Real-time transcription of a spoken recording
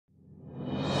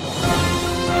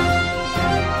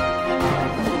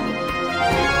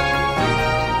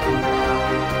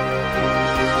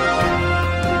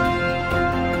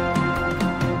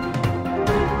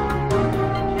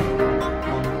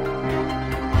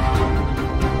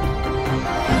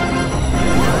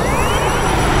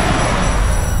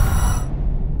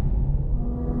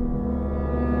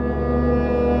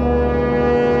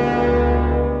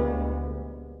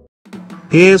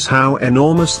Here's how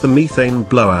enormous the methane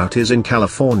blowout is in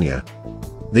California.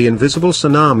 The invisible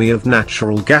tsunami of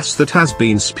natural gas that has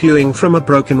been spewing from a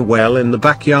broken well in the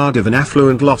backyard of an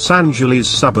affluent Los Angeles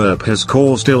suburb has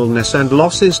caused illness and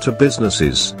losses to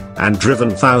businesses, and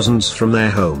driven thousands from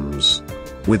their homes.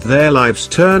 With their lives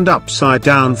turned upside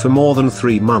down for more than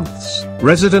 3 months,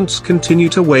 residents continue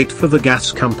to wait for the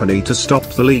gas company to stop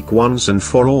the leak once and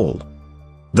for all.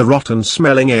 The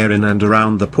rotten-smelling air in and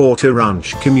around the Porter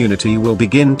Ranch community will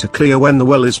begin to clear when the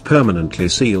well is permanently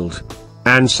sealed.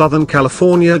 And Southern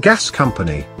California Gas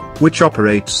Company, which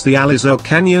operates the Aliso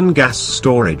Canyon gas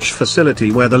storage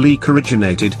facility where the leak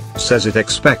originated, says it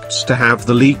expects to have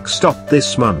the leak stopped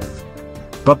this month.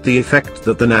 But the effect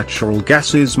that the natural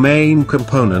gas's main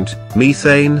component,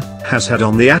 methane, has had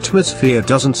on the atmosphere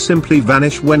doesn't simply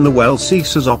vanish when the well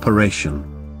ceases operation.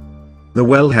 The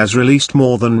well has released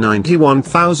more than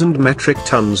 91,000 metric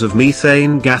tons of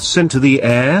methane gas into the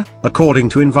air, according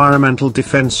to Environmental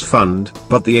Defense Fund,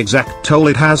 but the exact toll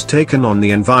it has taken on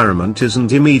the environment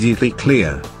isn't immediately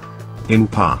clear. In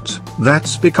part,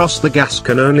 that's because the gas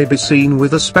can only be seen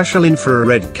with a special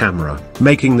infrared camera,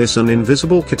 making this an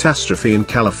invisible catastrophe in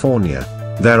California.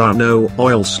 There are no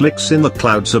oil slicks in the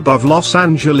clouds above Los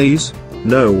Angeles,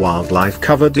 no wildlife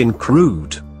covered in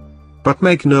crude. But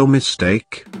make no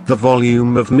mistake, the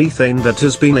volume of methane that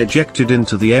has been ejected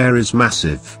into the air is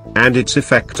massive, and its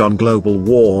effect on global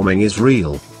warming is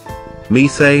real.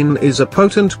 Methane is a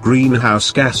potent greenhouse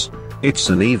gas. It's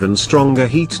an even stronger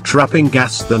heat-trapping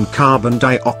gas than carbon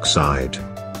dioxide.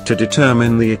 To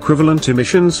determine the equivalent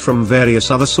emissions from various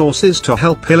other sources to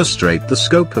help illustrate the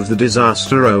scope of the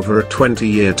disaster over a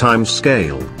 20-year time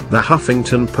scale, the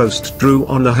Huffington Post drew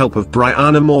on the help of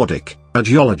Brianna Mordick, a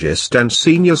geologist and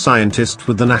senior scientist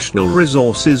with the National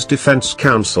Resources Defense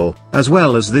Council, as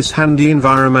well as this handy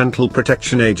Environmental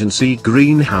Protection Agency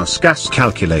greenhouse gas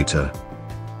calculator.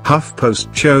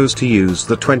 HuffPost chose to use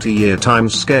the 20-year time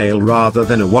scale rather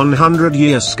than a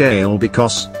 100-year scale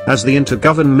because, as the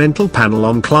Intergovernmental Panel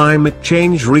on Climate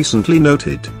Change recently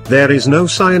noted, there is no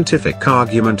scientific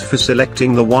argument for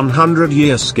selecting the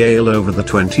 100-year scale over the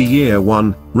 20-year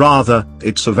one, rather,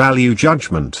 it's a value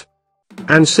judgment.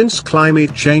 And since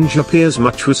climate change appears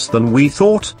much worse than we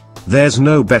thought, there's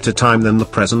no better time than the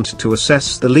present to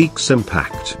assess the leak's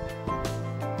impact.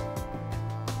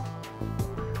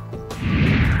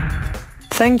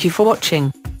 Thank you for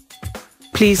watching.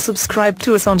 Please subscribe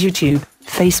to us on YouTube,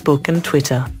 Facebook and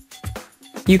Twitter.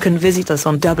 You can visit us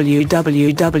on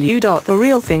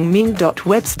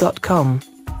www.therealthingmeme.webs.com.